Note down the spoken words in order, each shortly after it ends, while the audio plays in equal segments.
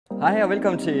Hej og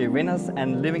velkommen til Winners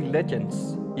and Living Legends.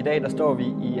 I dag der står vi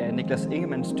i Niklas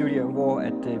Ingemanns studio, hvor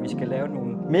vi skal lave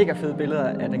nogle mega fede billeder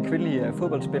af den kvindelige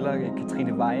fodboldspiller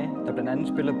Katrine Vejsgaard Veje, der blandt andet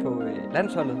spiller på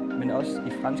Landsholdet, men også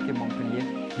i franske Montpellier.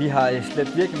 Vi har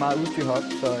slæbt virkelig meget udstyr op,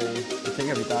 så jeg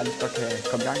tænker, at vi bare lige så kan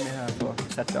komme i gang med her og få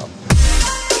sat det op.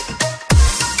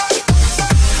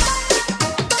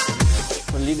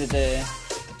 Så lige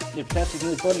lidt plastik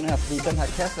ned i bunden her, fordi den her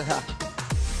kasse her,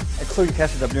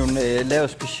 akrylkasse, der blev lavet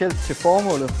specielt til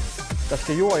formålet. Der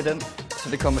skal jord i den, så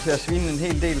det kommer til at svine en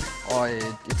hel del, og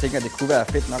jeg tænker, at det kunne være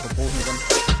fedt nok at bruge den igen.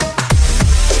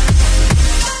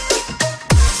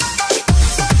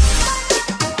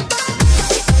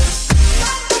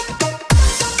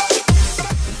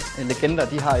 Legender,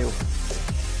 de har jo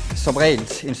som regel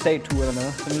en statue eller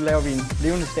noget, så nu laver vi en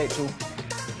levende statue,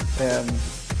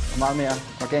 og meget mere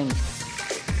organisk.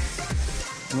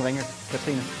 Nu ringer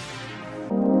Katrine.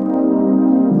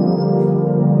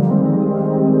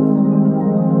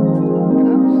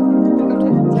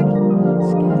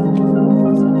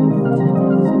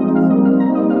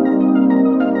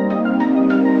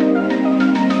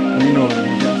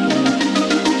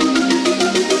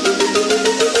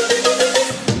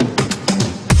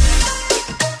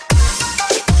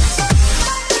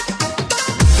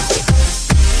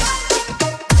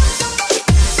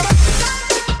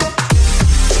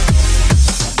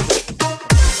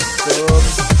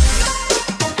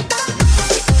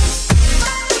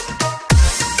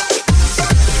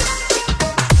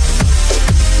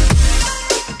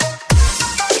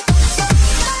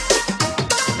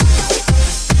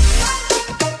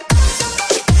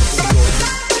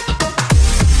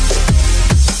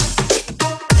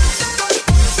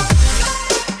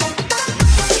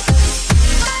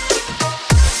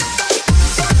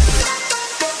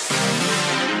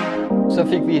 Så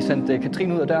fik vi sendt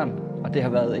Katrine ud af døren, og det har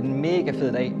været en mega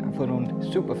fed dag at få nogle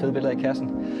super fede billeder i kassen.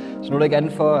 Så nu er der ikke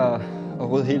andet for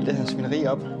at rydde hele det her svineri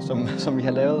op, som vi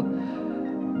har lavet.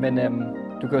 Men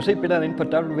du kan jo se billederne inde på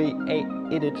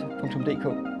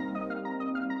WA11.dk.